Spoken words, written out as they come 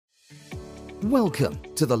Welcome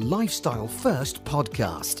to the Lifestyle First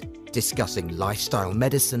podcast, discussing lifestyle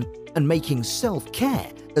medicine and making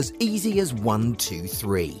self-care as easy as 1, 2,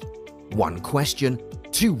 3. 1 question,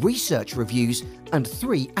 2 research reviews, and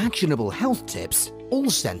 3 actionable health tips,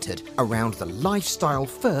 all centered around the Lifestyle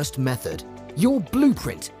First method, your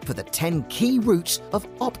blueprint for the 10 key routes of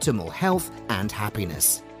optimal health and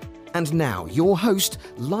happiness. And now your host,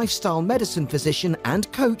 lifestyle medicine physician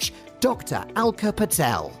and coach, Dr. Alka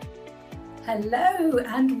Patel. Hello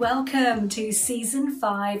and welcome to Season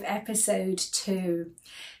 5, Episode 2.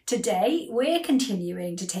 Today we're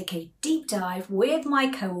continuing to take a deep dive with my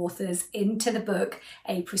co-authors into the book,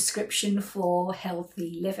 A Prescription for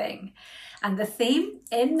Healthy Living. And the theme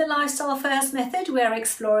in the Lifestyle First method we're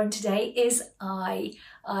exploring today is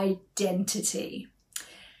identity.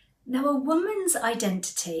 Now, a woman's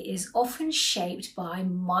identity is often shaped by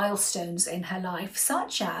milestones in her life,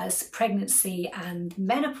 such as pregnancy and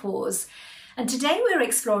menopause. And today we're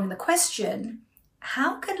exploring the question,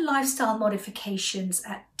 how can lifestyle modifications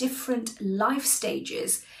at different life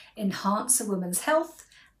stages enhance a woman's health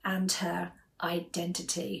and her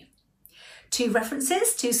identity? 2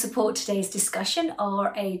 references to support today's discussion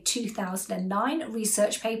are a 2009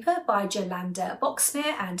 research paper by Jolanda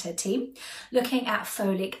Boxmeer and her team looking at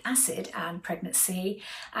folic acid and pregnancy,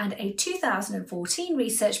 and a 2014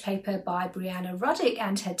 research paper by Brianna Ruddick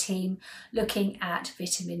and her team looking at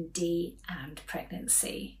vitamin D and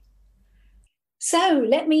pregnancy. So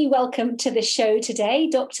let me welcome to the show today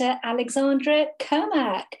Dr. Alexandra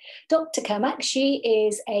Kermack. Dr. Kermack, she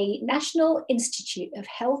is a National Institute of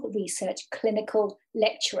Health Research clinical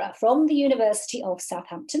lecturer from the University of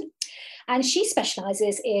Southampton, and she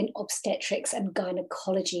specialises in obstetrics and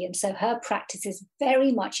gynecology, and so her practice is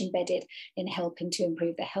very much embedded in helping to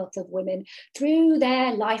improve the health of women through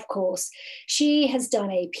their life course. She has done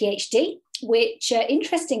a PhD which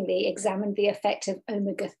interestingly examined the effect of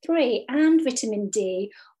omega-3 and vitamin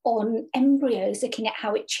D on embryos, looking at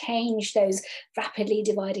how it changed those rapidly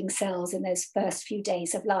dividing cells in those first few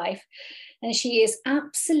days of life. And she is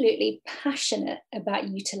absolutely passionate about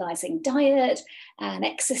utilising diet and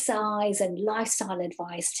exercise and lifestyle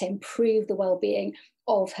advice to improve the well-being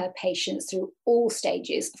of her patients through all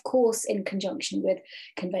stages, of course, in conjunction with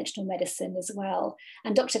conventional medicine as well.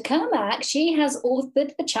 And Dr. Kermack, she has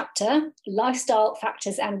authored the chapter, Lifestyle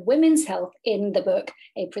Factors and Women's Health, in the book,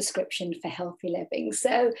 A Prescription for Healthy Living.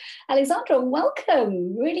 So, Alexandra,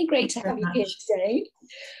 welcome. Really great to have you here today.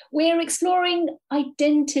 We're exploring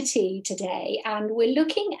identity today, and we're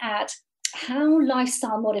looking at how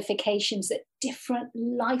lifestyle modifications at different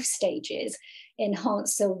life stages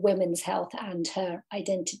enhance a woman's health and her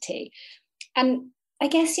identity. And I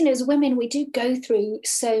guess, as women, we do go through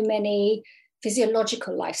so many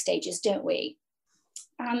physiological life stages, don't we?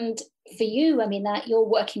 And for you, that you're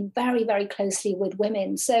working very, very closely with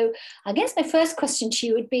women. So I guess my first question to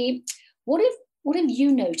you would be, what have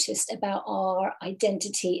you noticed about our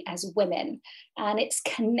identity as women and its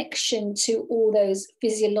connection to all those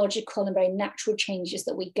physiological and very natural changes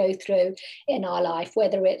that we go through in our life,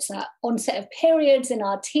 whether it's onset of periods in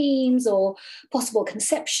our teens or possible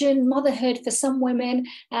conception, motherhood for some women,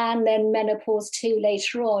 and then menopause too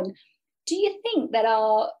later on? Do you think that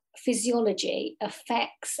our physiology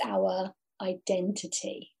affects our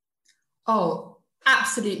identity? Oh,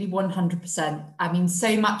 absolutely, 100%.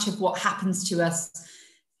 So much of what happens to us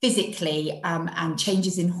physically and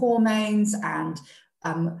changes in hormones, and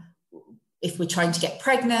if we're trying to get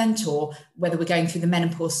pregnant or whether we're going through the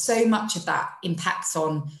menopause, so much of that impacts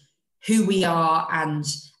on who we are and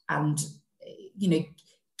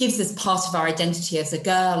gives us part of our identity as a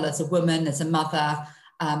girl, as a woman, as a mother,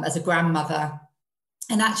 as a grandmother.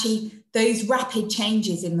 And actually, those rapid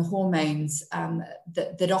changes in the hormones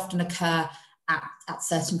that often occur at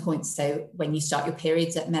certain points, so when you start your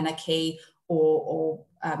periods at menarche, or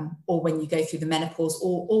when you go through the menopause,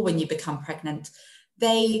 or when you become pregnant,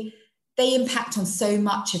 they impact on so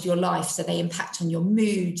much of your life. So they impact on your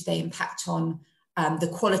mood, they impact on the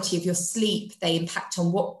quality of your sleep, they impact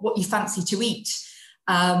on what you fancy to eat,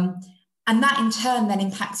 and that in turn then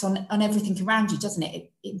impacts on everything around you, doesn't it?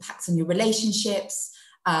 It impacts on your relationships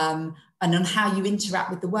and on how you interact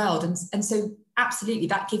with the world, and so absolutely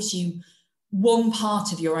that gives you one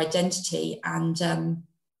part of your identity, and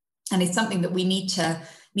it's something that we need to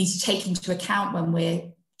take into account when we're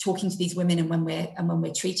talking to these women and when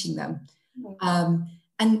we're treating them.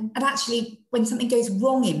 And actually, when something goes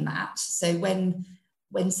wrong in that, so when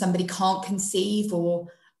somebody can't conceive, or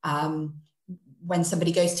when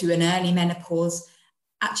somebody goes through an early menopause,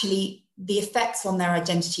 actually the effects on their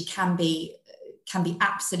identity can be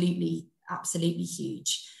absolutely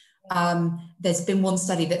huge. There's been one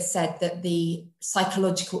study that said that the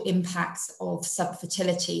psychological impacts of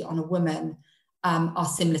subfertility on a woman are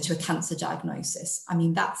similar to a cancer diagnosis. I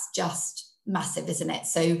mean, that's just massive, isn't it?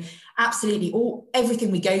 So absolutely,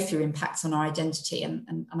 everything we go through impacts on our identity,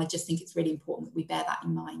 and I just think it's really important that we bear that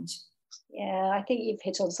in mind. Yeah, I think you've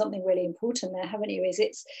hit on something really important there, haven't you? Is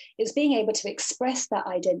it's being able to express that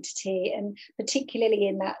identity, and particularly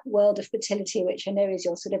in that world of fertility, which I know is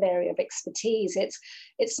your sort of area of expertise.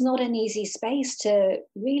 It's not an easy space to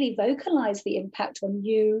really vocalize the impact on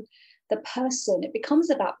you, the person. It becomes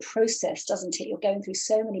about process, doesn't it? You're going through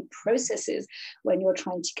so many processes when you're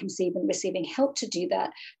trying to conceive and receiving help to do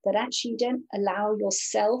that, that actually you don't allow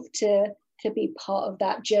yourself to be part of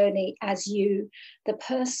that journey as you, the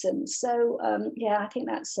person. So yeah, I think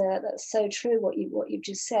that's so true what you've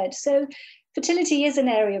just said. So fertility is an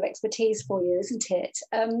area of expertise for you, isn't it?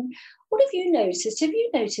 What have you noticed? Have you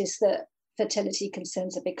noticed that fertility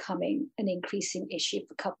concerns are becoming an increasing issue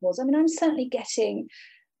for couples? I mean, I'm certainly getting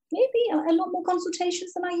maybe a lot more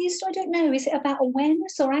consultations than I used to. I don't know. Is it about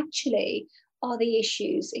awareness, or actually are the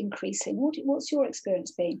issues increasing? What's your experience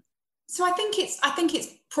been? So I think it's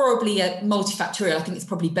probably a multifactorial. I think it's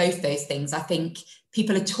probably both those things. I think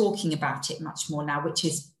people are talking about it much more now, which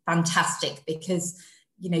is fantastic, because,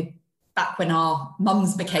 you know, back when our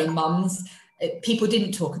mums became mums, people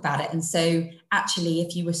didn't talk about it. And so actually,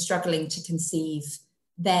 if you were struggling to conceive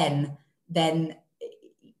then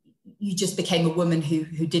you just became a woman who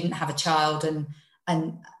didn't have a child, and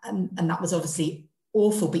that was obviously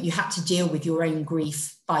awful, but you had to deal with your own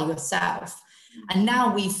grief by yourself. And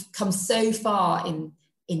now we've come so far in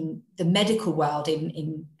the medical world,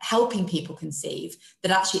 in helping people conceive,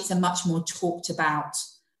 that actually it's a much more talked about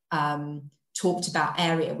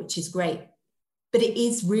area, which is great. But it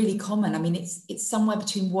is really common. I mean, it's somewhere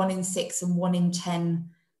between 1 in 6 and 1 in 10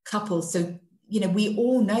 couples. So, you know, we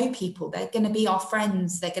all know people. They're going to be our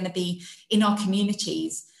friends. They're going to be in our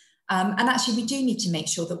communities. And actually, we do need to make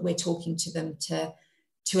sure that we're talking to them to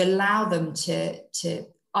allow them to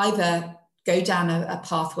either go down a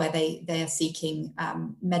path where they are seeking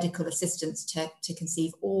medical assistance to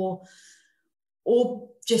conceive, or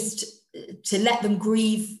just to let them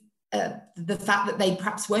grieve the fact that they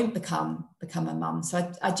perhaps won't become a mum.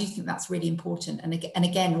 So I do think that's really important, and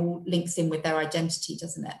again all links in with their identity,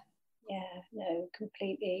 doesn't it? Yeah, no,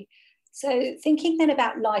 completely. So thinking then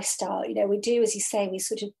about lifestyle, you know, we do, as you say, we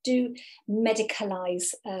sort of do medicalize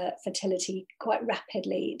fertility quite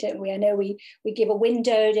rapidly, don't we? I know we give a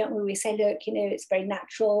window, don't we? We say, look, you know, it's very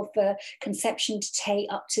natural for conception to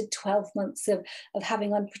take up to 12 months of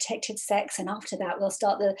having unprotected sex, and after that we'll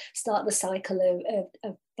start the cycle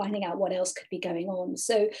of finding out what else could be going on.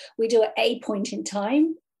 So we do at a point in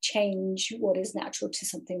time change what is natural to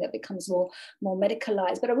something that becomes more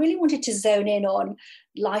medicalized. But I really wanted to zone in on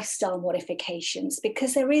lifestyle modifications,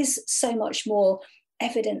 because there is so much more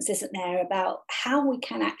evidence, isn't there, about how we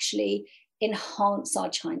can actually enhance our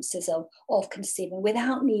chances of conceiving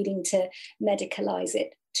without needing to medicalize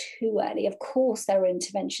it too early. Of course, there are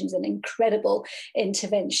interventions, and incredible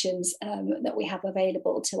interventions that we have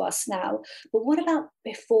available to us now. But what about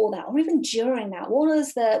before that, or even during that? What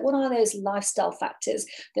are those lifestyle factors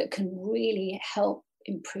that can really help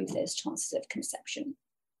improve those chances of conception?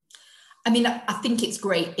 I mean, I think it's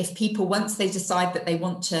great if people, once they decide that they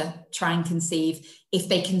want to try and conceive, if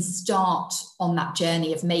they can start on that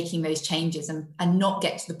journey of making those changes and not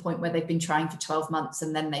get to the point where they've been trying for 12 months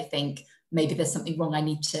and then they think, maybe there's something wrong, I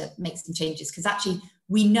need to make some changes. Because actually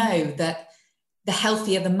we know that the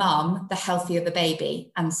healthier the mum, the healthier the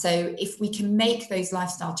baby. And so if we can make those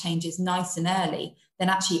lifestyle changes nice and early, then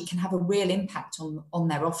actually it can have a real impact on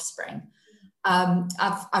their offspring.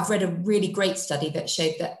 I've read a really great study that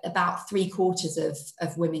showed that about 3/4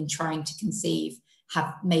 of women trying to conceive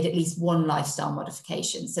have made at least one lifestyle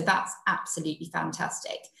modification. So that's absolutely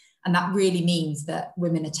fantastic. And that really means that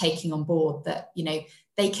women are taking on board that, you know,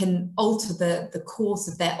 they can alter the course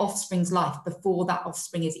of their offspring's life before that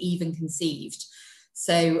offspring is even conceived.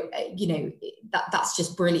 So, you know, that's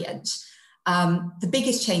just brilliant. The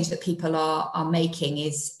biggest change that people are making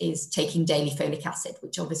is taking daily folic acid,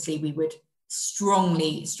 which obviously we would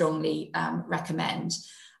strongly recommend.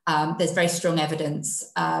 There's very strong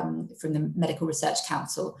evidence from the Medical Research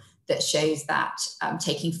Council that shows that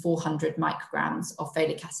taking 400 micrograms of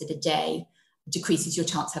folic acid a day decreases your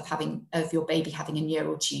chance of your baby having a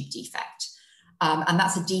neural tube defect. And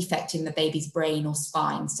that's a defect in the baby's brain or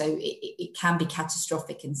spine. So it can be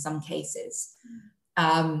catastrophic in some cases.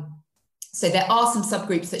 So there are some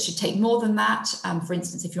subgroups that should take more than that. For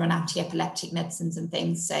instance, if you're on anti-epileptic medicines and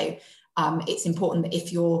things. So it's important that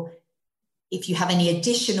if you have any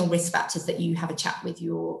additional risk factors, that you have a chat with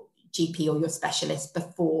your GP or your specialist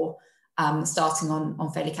before starting on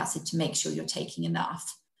folic acid to make sure you're taking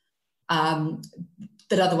enough.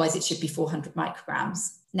 But otherwise it should be 400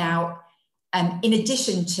 micrograms. Now, in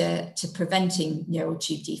addition to preventing neural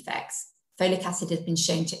tube defects, folic acid has been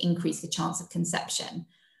shown to increase the chance of conception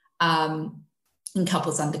in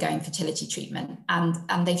couples undergoing fertility treatment.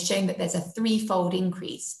 And they've shown that there's a 3-fold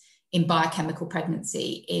increase in biochemical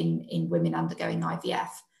pregnancy in women undergoing IVF,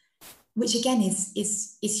 which again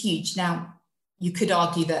is huge. Now, you could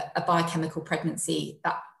argue that a biochemical pregnancy,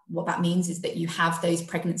 what that means is that you have those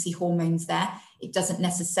pregnancy hormones there. It doesn't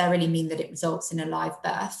necessarily mean that it results in a live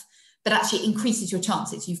birth, but actually increases your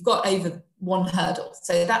chances. You've got over one hurdle.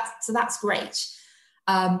 So that's great.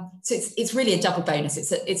 So it's really a double bonus.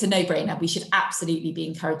 It's a no-brainer. We should absolutely be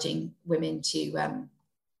encouraging women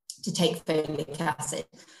to take folic acid.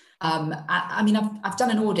 I mean, I've done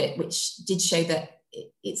an audit which did show that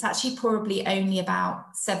it's actually probably only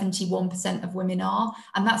about 71% of women are,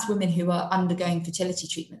 and that's women who are undergoing fertility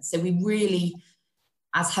treatment. So we really,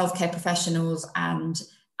 as healthcare professionals and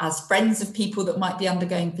as friends of people that might be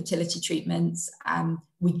undergoing fertility treatments,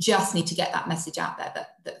 we just need to get that message out there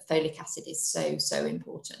that folic acid is so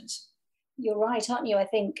important. You're right, aren't you? I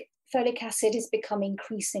think folic acid has become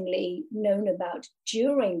increasingly known about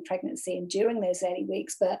during pregnancy and during those early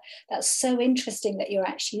weeks, but that's so interesting that you're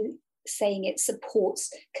actually saying it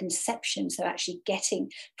supports conception, so actually getting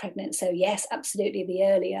pregnant. So yes, absolutely, the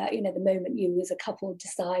earlier, the moment you as a couple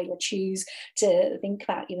decide or choose to think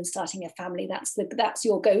about even starting a family, that's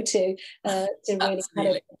your go-to to really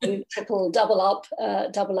kind of triple, double up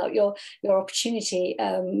your opportunity.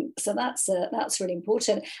 So that's really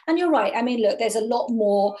important. And you're right. I mean, look, there's a lot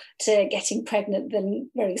more to getting pregnant than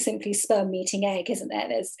very simply sperm meeting egg, isn't there?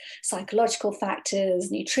 There's psychological factors,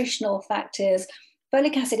 nutritional factors.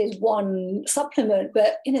 Folic acid is one supplement,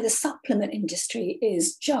 but the supplement industry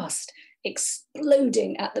is just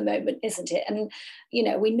exploding at the moment, isn't it? And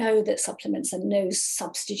we know that supplements are no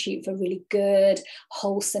substitute for really good,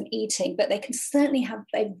 wholesome eating, but they can certainly have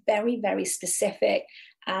a very, very specific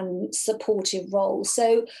and supportive role.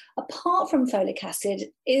 So apart from folic acid,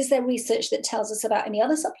 is there research that tells us about any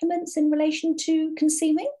other supplements in relation to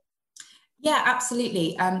conceiving? Yeah,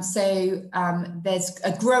 absolutely. There's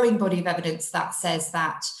a growing body of evidence that says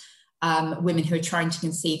that women who are trying to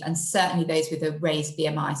conceive, and certainly those with a raised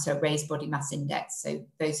BMI, so a raised body mass index, so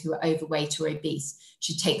those who are overweight or obese,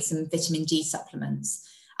 should take some vitamin D supplements.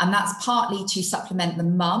 And that's partly to supplement the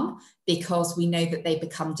mum, because we know that they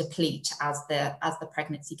become deplete as the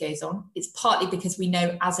pregnancy goes on. It's partly because we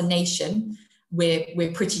know as a nation,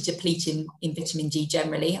 we're pretty depleted in vitamin D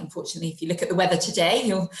generally. Unfortunately, if you look at the weather today,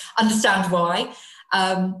 you'll understand why.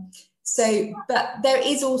 But there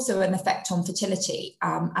is also an effect on fertility.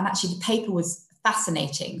 And actually the paper was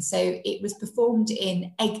fascinating. So it was performed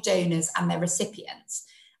in egg donors and their recipients.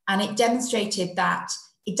 And it demonstrated that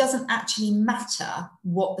it doesn't actually matter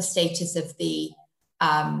what the status of the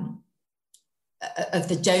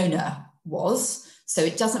donor was. So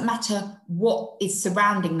it doesn't matter what is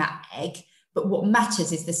surrounding that egg, but what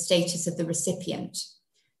matters is the status of the recipient.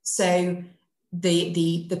 So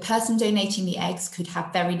the person donating the eggs could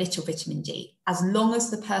have very little vitamin D. As long as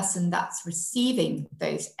the person that's receiving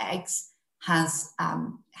those eggs has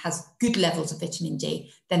good levels of vitamin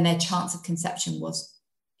D, then their chance of conception was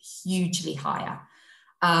hugely higher.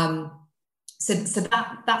 So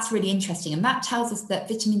that's really interesting. And that tells us that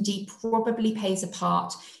vitamin D probably plays a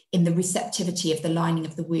part in the receptivity of the lining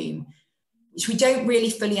of the womb, which we don't really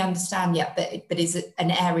fully understand yet, but is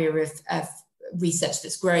an area of research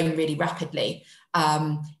that's growing really rapidly,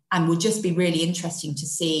 and will just be really interesting to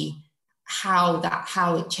see how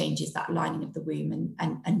it changes that lining of the womb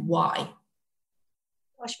and why.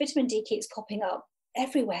 Gosh, vitamin D keeps popping up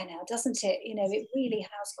everywhere now, doesn't it? It really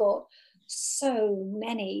has got so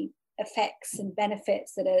many effects and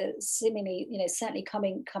benefits that are seemingly, certainly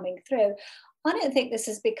coming through. I don't think this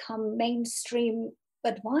has become mainstream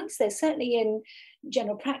advice. There's certainly in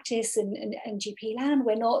general practice and GP land,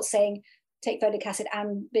 we're not saying take folic acid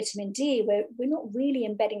and vitamin D. We're not really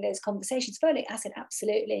embedding those conversations. Folic acid,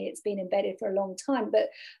 absolutely, it's been embedded for a long time, but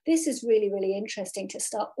this is really, really interesting to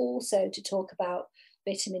start also to talk about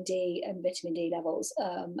vitamin D and vitamin D levels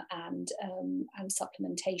and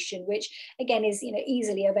supplementation, which again is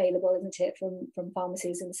easily available, isn't it, from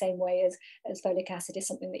pharmacies in the same way as folic acid is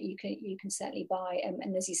something that you can certainly buy.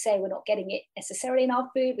 And as you say, we're not getting it necessarily in our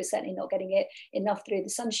food. We're certainly not getting it enough through the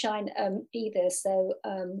sunshine either. So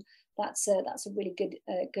that's a really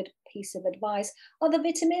good piece of advice. Other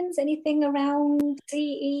vitamins, anything around D,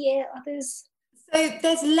 E, others? So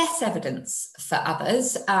there's less evidence for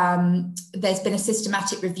others. There's been a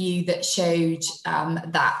systematic review that showed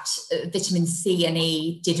that vitamin C and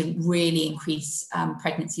E didn't really increase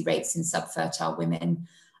pregnancy rates in subfertile women.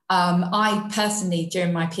 I personally,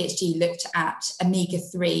 during my PhD, looked at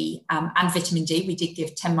omega-3 and vitamin D. We did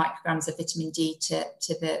give 10 micrograms of vitamin D to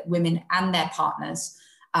the women and their partners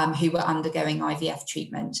who were undergoing IVF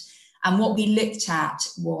treatment. And what we looked at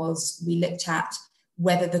was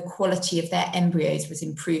whether the quality of their embryos was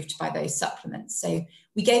improved by those supplements. So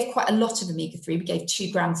we gave quite a lot of omega-3. We gave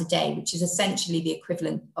 2 grams a day, which is essentially the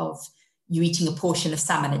equivalent of you eating a portion of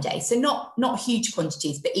salmon a day. So not huge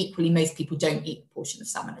quantities, but equally most people don't eat a portion of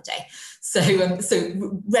salmon a day. So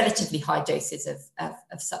relatively high doses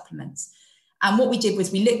of supplements. And what we did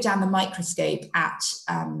was we looked down the microscope at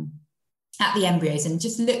the embryos and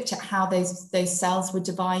just looked at how those cells were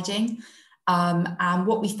dividing. And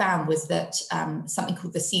what we found was that something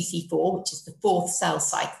called the CC4, which is the 4th cell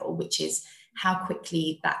cycle, which is how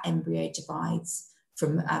quickly that embryo divides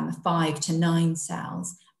from 5 to 9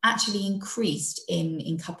 cells, actually increased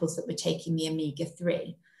in couples that were taking the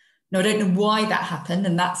omega-3. Now, I don't know why that happened,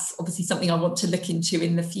 and that's obviously something I want to look into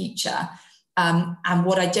in the future. And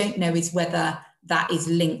what I don't know is whether that is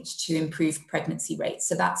linked to improved pregnancy rates.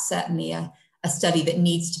 So that's certainly a study that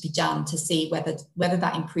needs to be done to see whether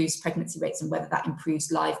that improves pregnancy rates and whether that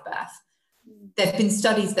improves live birth. There have been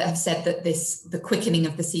studies that have said that the quickening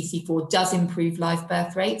of the CC4 does improve live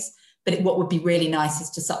birth rates, but what would be really nice is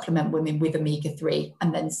to supplement women with omega-3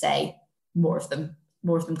 and then say more of them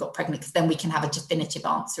got pregnant, because then we can have a definitive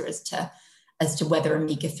answer as to whether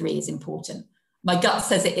omega-3 is important. My gut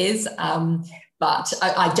says it is, but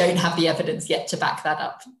I don't have the evidence yet to back that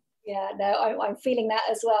up. Yeah, no, I'm feeling that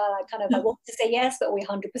as well. I want to say yes, but we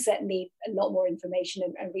 100% need a lot more information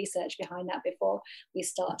and research behind that before we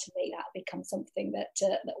start to make that become something that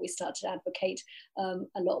we start to advocate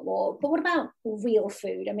a lot more. But what about real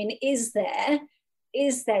food? I mean, is there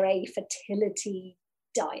a fertility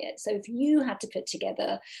diet? So if you had to put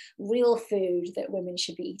together real food that women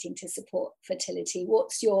should be eating to support fertility,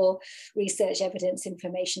 what's your research evidence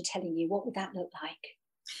information telling you? What would that look like?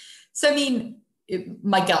 So, I mean,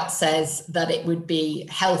 my gut says that it would be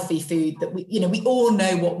healthy food that we all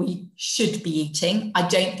know what we should be eating. I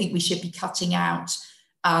don't think we should be cutting out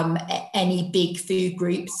any big food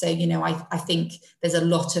groups. So, I think there's a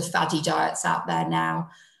lot of faddy diets out there now.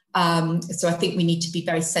 So I think we need to be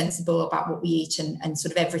very sensible about what we eat and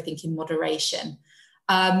sort of everything in moderation.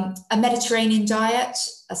 A Mediterranean diet,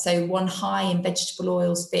 so one high in vegetable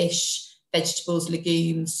oils, fish, vegetables,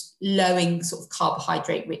 legumes, low in sort of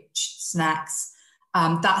carbohydrate-rich snacks.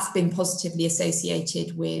 That's been positively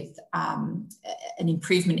associated with an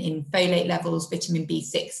improvement in folate levels, vitamin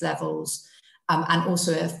B6 levels, and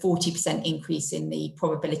also a 40% increase in the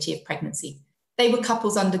probability of pregnancy. They were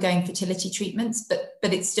couples undergoing fertility treatments, but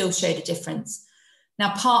it still showed a difference.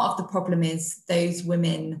 Now, part of the problem is those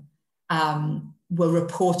women were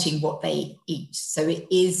reporting what they eat. So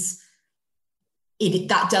that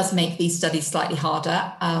does make these studies slightly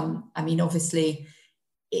harder. I mean, obviously,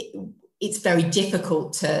 it's very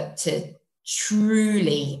difficult to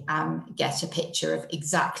truly get a picture of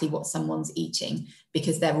exactly what someone's eating,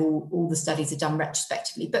 because they're all the studies are done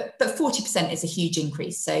retrospectively. But 40% is a huge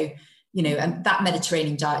increase. So, and that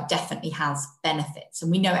Mediterranean diet definitely has benefits,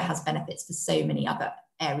 and we know it has benefits for so many other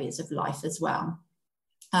areas of life as well.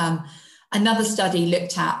 Another study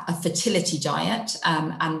looked at a fertility diet,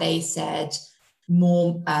 and they said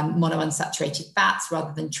more monounsaturated fats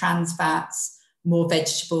rather than trans fats, more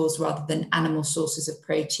vegetables rather than animal sources of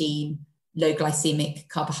protein, low glycemic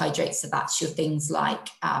carbohydrates. So that's your things like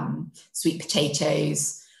sweet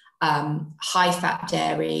potatoes, high fat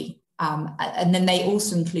dairy. And then they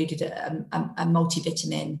also included a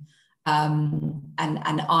multivitamin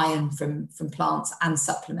and iron from plants and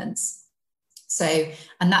supplements. So,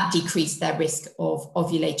 and that decreased their risk of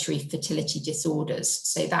ovulatory fertility disorders.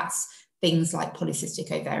 So that's things like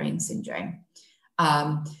polycystic ovarian syndrome.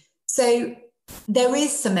 So there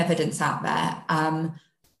is some evidence out there,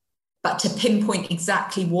 but to pinpoint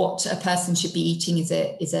exactly what a person should be eating is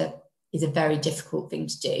a very difficult thing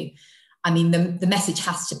to do. I mean, the message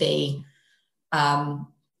has to be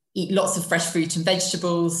eat lots of fresh fruit and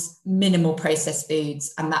vegetables, minimal processed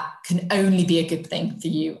foods, and that can only be a good thing for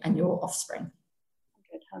you and your offspring.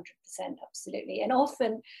 100%, absolutely. And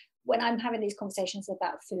often when I'm having these conversations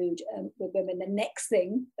about food with women, the next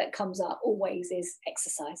thing that comes up always is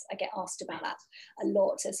exercise. I get asked about that a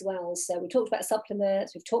lot as well. So we talked about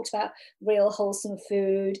supplements, we've talked about real wholesome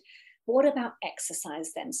food. But what about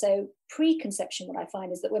exercise then? So pre-conception, what I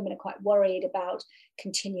find is that women are quite worried about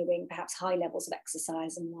continuing perhaps high levels of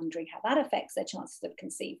exercise and wondering how that affects their chances of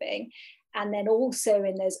conceiving. And then also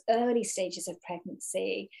in those early stages of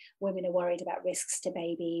pregnancy, women are worried about risks to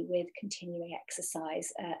baby with continuing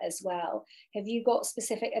exercise as well. Have you got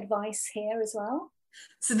specific advice here as well?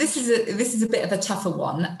 So this is a bit of a tougher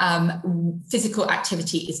one. Physical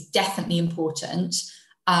activity is definitely important,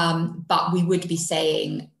 but we would be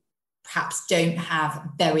saying perhaps don't have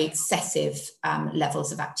very excessive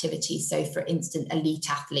levels of activity. So, for instance, elite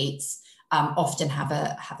athletes often have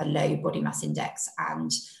a low body mass index and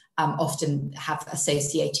often have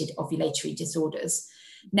associated ovulatory disorders.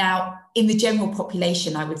 Now, in the general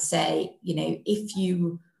population, I would say, if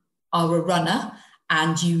you are a runner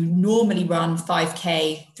and you normally run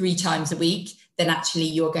 5K 3 times a week, then actually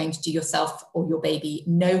you're going to do yourself or your baby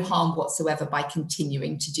no harm whatsoever by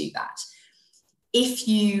continuing to do that. If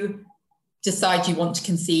you decide you want to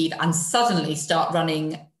conceive and suddenly start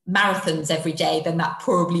running marathons every day, then that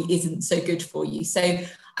probably isn't so good for you. So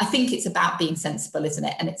I think it's about being sensible, isn't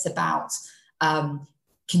it? And it's about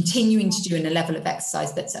continuing to do in a level of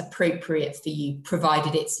exercise that's appropriate for you,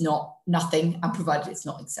 provided it's not nothing and provided it's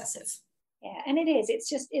not excessive. Yeah, and it is.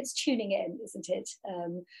 It's tuning in, isn't it?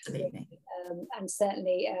 Absolutely. And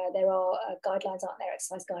certainly there are guidelines, aren't there?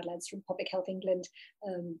 Exercise guidelines from Public Health England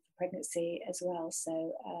for pregnancy as well.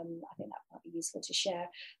 So I think that might be useful to share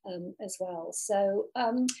as well. So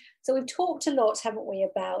so we've talked a lot, haven't we,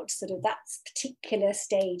 about sort of that particular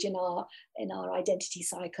stage in our identity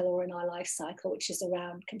cycle or in our life cycle, which is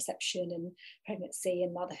around conception and pregnancy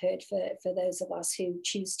and motherhood for those of us who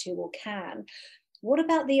choose to or can. What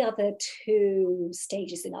about the other 2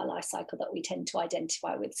 stages in our life cycle that we tend to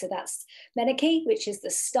identify with? So that's menarche, which is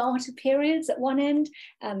the start of periods at one end,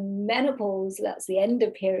 and menopause, that's the end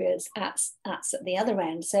of periods at the other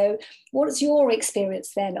end. So what's your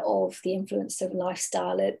experience then of the influence of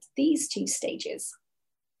lifestyle at these 2 stages?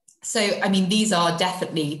 So, I mean, these are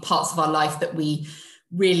definitely parts of our life that we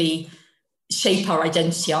really shape our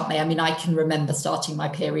identity, aren't they? I mean, I can remember starting my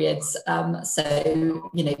periods. So, that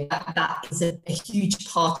is a huge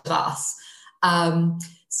part of us.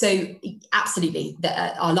 So absolutely,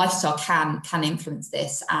 our lifestyle can influence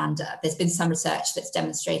this. And there's been some research that's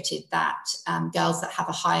demonstrated that girls that have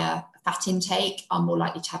a higher fat intake are more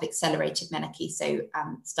likely to have accelerated menarche, so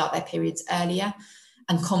start their periods earlier.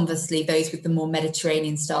 And conversely, those with the more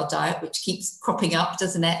Mediterranean style diet, which keeps cropping up,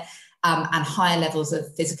 doesn't it? And higher levels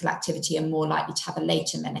of physical activity are more likely to have a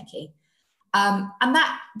later menarche. And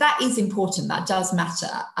that is important, that does matter,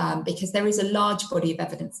 because there is a large body of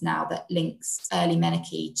evidence now that links early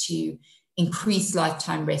menarche to increased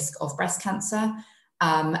lifetime risk of breast cancer.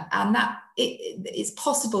 And that it's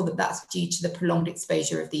possible that that's due to the prolonged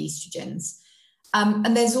exposure of the estrogens.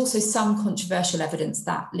 And there's also some controversial evidence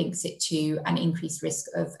that links it to an increased risk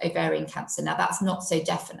of ovarian cancer. Now, that's not so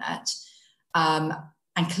definite.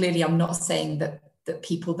 And clearly, I'm not saying that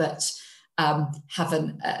people that have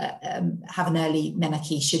an early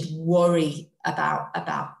menarche should worry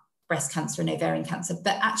about breast cancer and ovarian cancer.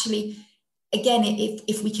 But actually, again,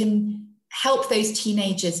 if we can help those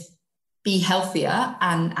teenagers be healthier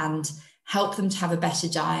and help them to have a better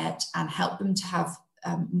diet and help them to have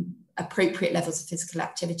appropriate levels of physical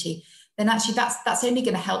activity, then actually that's only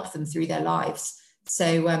going to help them through their lives.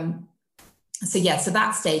 So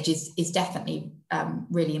that stage is definitely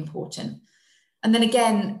really important. And then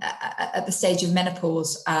again, at the stage of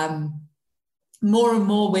menopause, more and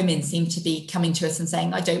more women seem to be coming to us and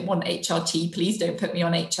saying, I don't want HRT, please don't put me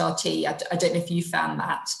on HRT. I don't know if you found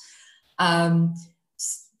that.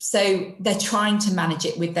 So they're trying to manage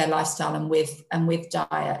it with their lifestyle and with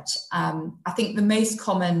diet. I think the most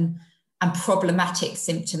common and problematic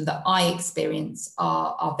symptom that I experience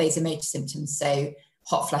are vasomotor symptoms. So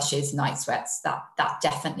hot flushes, night sweats, that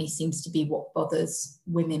definitely seems to be what bothers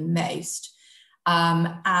women most.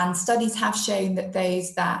 And studies have shown that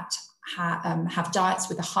those that have diets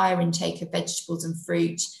with a higher intake of vegetables and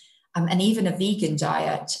fruit, and even a vegan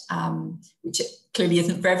diet, which clearly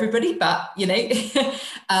isn't for everybody, but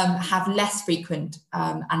have less frequent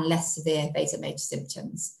and less severe vasomotor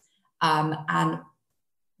symptoms. And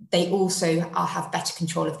they also have better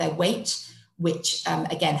control of their weight, which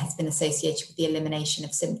again has been associated with the elimination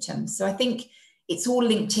of symptoms. So I think it's all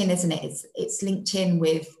linked in, isn't it? It's linked in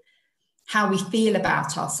with how we feel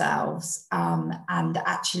about ourselves, and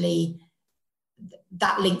actually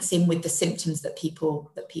that links in with the symptoms that people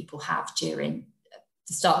have during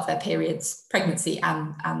the start of their periods, pregnancy,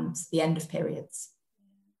 and the end of periods.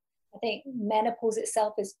 I think menopause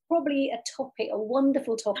itself is probably a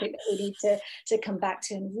wonderful topic that we need to come back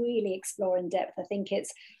to and really explore in depth. I think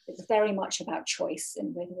it's it's very much about choice,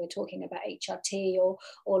 and whether we're talking about HRT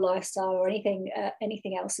or lifestyle or anything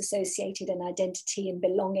else associated in identity and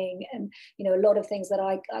belonging. And a lot of things that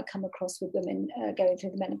I come across with women going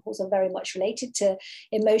through the menopause are very much related to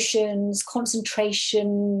emotions,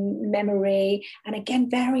 concentration, memory, and again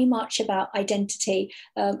very much about identity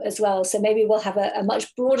as well. So maybe we'll have a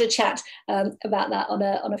much broader chat about that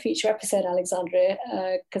on a future episode, Alexandra,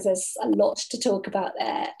 because there's a lot to talk about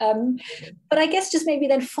there. But I guess just maybe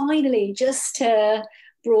then finally, just to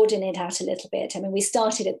broaden it out a little bit. I mean, we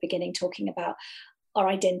started at the beginning talking about our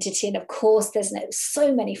identity, and of course there's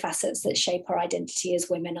so many facets that shape our identity as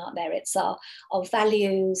women, aren't there? It's our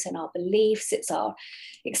values and our beliefs, it's our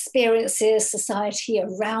experiences, society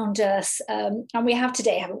around us, and we have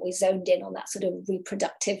today, haven't we, zoned in on that sort of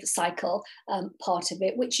reproductive cycle part of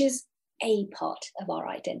it, which is a part of our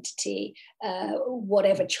identity,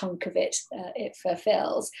 whatever chunk of it it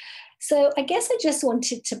fulfills. So I guess I just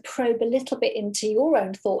wanted to probe a little bit into your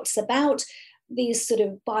own thoughts about these sort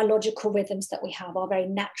of biological rhythms that we have, our very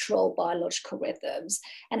natural biological rhythms,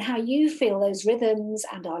 and how you feel those rhythms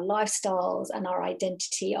and our lifestyles and our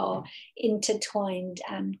identity are intertwined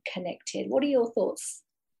and connected. What are your thoughts?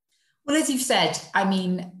 Well, as you've said, I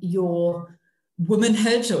mean, your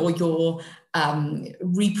womanhood or your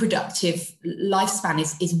reproductive lifespan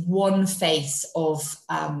is one face of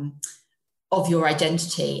your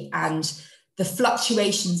identity, and the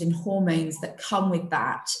fluctuations in hormones that come with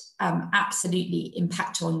that absolutely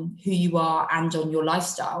impact on who you are and on your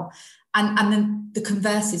lifestyle. And then the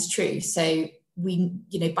converse is true. So we,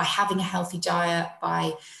 by having a healthy diet,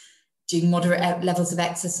 by doing moderate levels of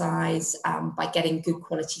exercise, by getting good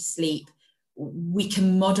quality sleep, we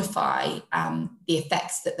can modify the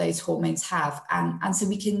effects that those hormones have. And so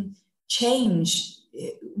we can change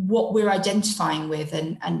what we're identifying with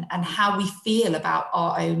and how we feel about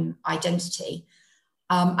our own identity.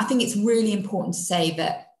 I think it's really important to say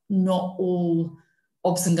that not all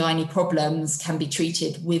obs and gynae problems can be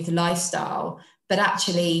treated with lifestyle, but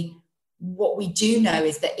actually what we do know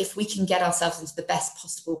is that if we can get ourselves into the best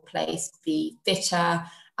possible place, be fitter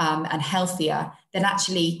and healthier, then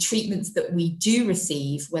actually treatments that we do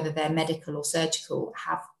receive, whether they're medical or surgical,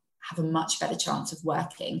 have a much better chance of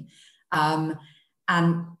working. And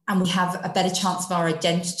we have a better chance of our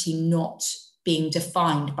identity not being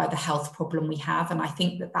defined by the health problem we have. And I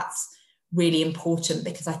think that that's really important,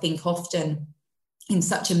 because I think often in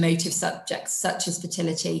such emotive subjects such as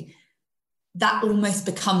fertility, that almost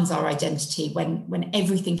becomes our identity when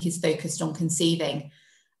everything is focused on conceiving.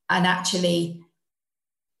 And actually,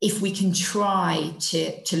 if we can try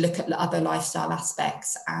to look at other lifestyle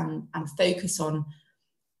aspects and focus on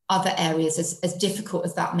other areas, as difficult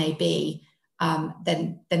as that may be,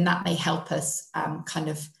 then that may help us kind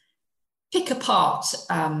of pick apart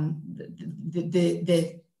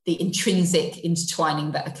the intrinsic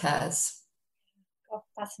intertwining that occurs. Oh,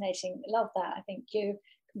 fascinating. Love that. I think you're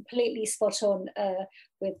completely spot on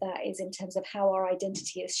with that, is in terms of how our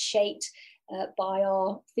identity is shaped by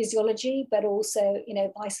our physiology, but also,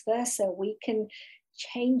 vice versa. We can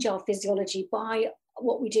change our physiology by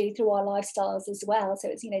what we do through our lifestyles as well. So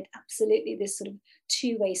it's, absolutely this sort of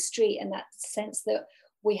two-way street, in that sense that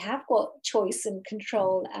we have got choice and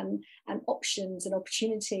control and options and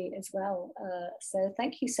opportunity as well. So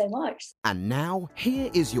thank you so much. And now,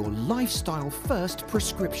 here is your Lifestyle First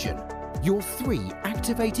prescription. Your 3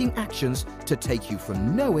 activating actions to take you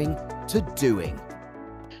from knowing to doing.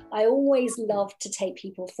 I always love to take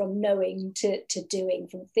people from knowing to doing,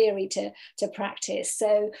 from theory to practice.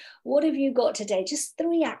 So what have you got today? Just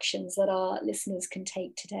 3 actions that our listeners can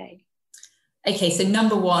take today. Okay, so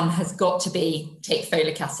number 1 has got to be take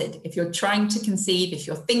folic acid. If you're trying to conceive, if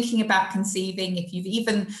you're thinking about conceiving, if you've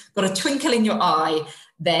even got a twinkle in your eye,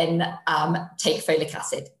 then take folic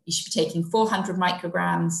acid. You should be taking 400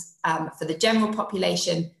 micrograms for the general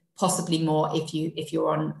population, possibly more if you're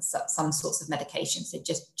on some sorts of medication. So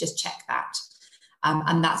just check that.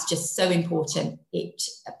 And that's just so important. It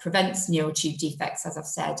prevents neural tube defects, as I've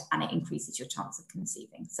said, and it increases your chance of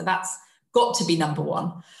conceiving. So that's got to be number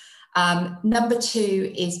 1. Number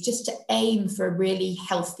 2 is just to aim for a really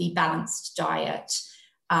healthy, balanced diet,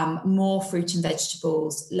 more fruit and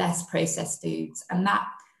vegetables, less processed foods, and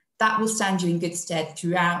that will stand you in good stead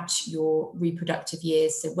throughout your reproductive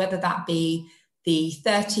years. So whether that be the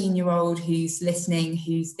 13-year-old who's listening,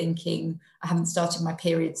 who's thinking, I haven't started my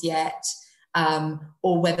periods yet,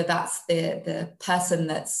 or whether that's the person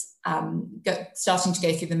that's starting to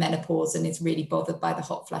go through the menopause and is really bothered by the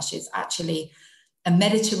hot flushes, actually, a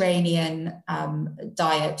Mediterranean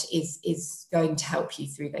diet is going to help you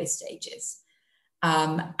through those stages.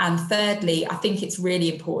 And thirdly, I think it's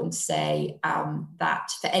really important to say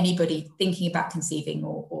that for anybody thinking about conceiving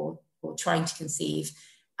or trying to conceive,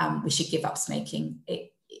 we should give up smoking.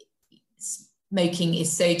 Smoking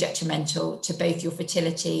is so detrimental to both your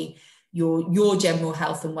fertility, your general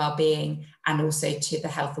health and well-being, and also to the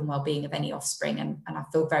health and well-being of any offspring. And I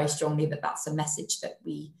feel very strongly that that's a message that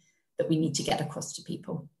we need to get across to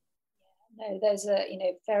people. No, those are,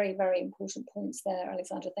 very, very important points there,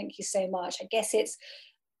 Alexandra. Thank you so much. I guess it's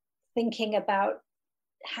thinking about,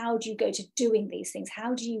 how do you go to doing these things?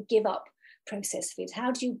 How do you give up processed foods?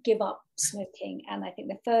 How do you give up smoking? And I think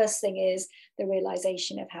the first thing is the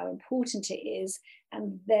realization of how important it is,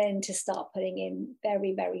 and then to start putting in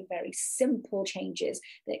very, very, very simple changes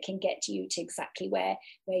that can get you to exactly where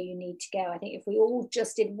you need to go. I think if we all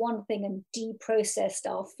just did one thing and deprocessed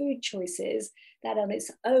our food choices, that on its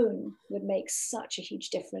own would make such a huge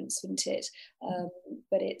difference, wouldn't it?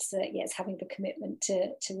 But it's having the commitment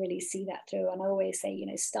to really see that through. And I always say,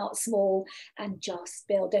 start small and just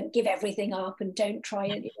build. Don't give everything up, and don't try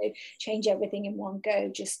and change everything in one go.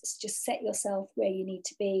 Just set yourself where you need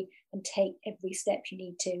to be and take every step you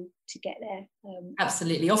need to get there.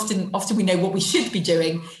 Absolutely. Often we know what we should be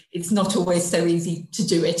doing. It's not always so easy to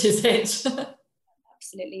do it, is it?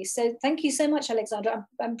 Absolutely. So thank you so much, Alexandra.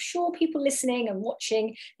 I'm sure people listening and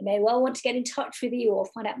watching may well want to get in touch with you or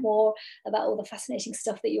find out more about all the fascinating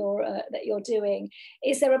stuff that you're doing.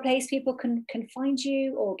 Is there a place people can find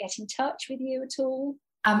you or get in touch with you at all?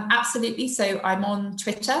 Absolutely. So I'm on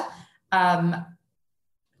Twitter. I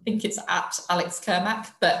think it's at Alex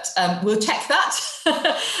Kermack, but we'll check that.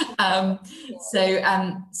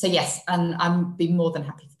 So yes, and I'm be more than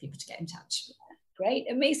happy for people to get in touch. Great,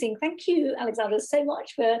 amazing. Thank you, Alexandra, so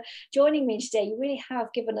much for joining me today. You really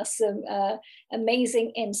have given us some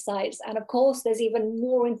amazing insights. And of course, there's even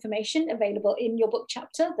more information available in your book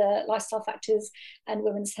chapter, The Lifestyle Factors and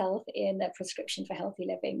Women's Health in a Prescription for Healthy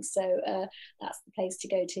Living. So that's the place to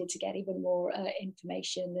go to get even more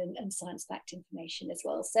information and science-backed information as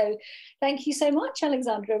well. So thank you so much,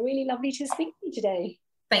 Alexandra. Really lovely to speak to you today.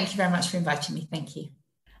 Thank you very much for inviting me. Thank you.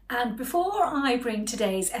 And before I bring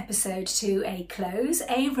today's episode to a close,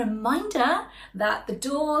 a reminder that the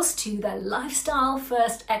doors to the Lifestyle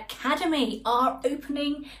First Academy are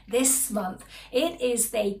opening this month. It is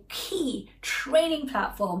the key training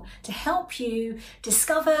platform to help you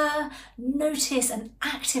discover, notice and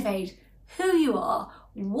activate who you are,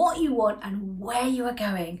 what you want and where you are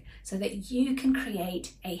going, so that you can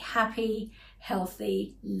create a happy,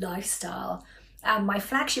 healthy lifestyle. And my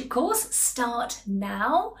flagship course, Start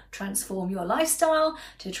Now, Transform Your Lifestyle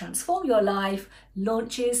to Transform Your Life,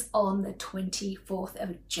 launches on the 24th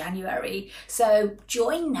of January. So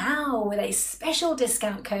join now with a special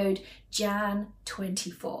discount code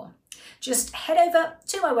JAN24. Just head over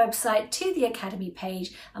to my website, to the Academy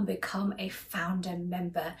page, and become a founder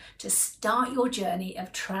member to start your journey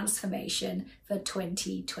of transformation for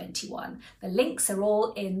 2021. The links are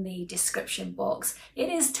all in the description box. It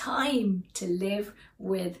is time to live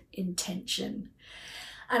with intention.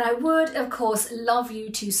 And I would, of course, love you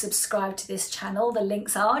to subscribe to this channel. The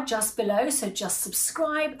links are just below, so just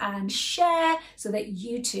subscribe and share so that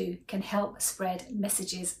you too can help spread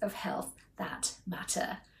messages of health that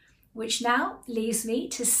matter. Which now leaves me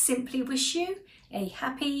to simply wish you a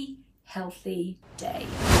happy, healthy day.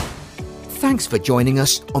 Thanks for joining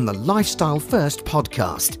us on the Lifestyle First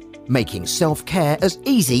podcast, making self-care as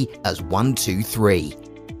easy as 1, 2, 3.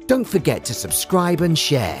 Don't forget to subscribe and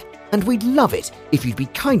share, and we'd love it if you'd be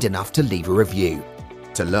kind enough to leave a review.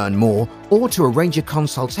 To learn more or to arrange a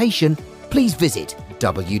consultation, please visit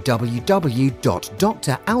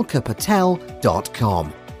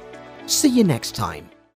www.dralkapatel.com. See you next time.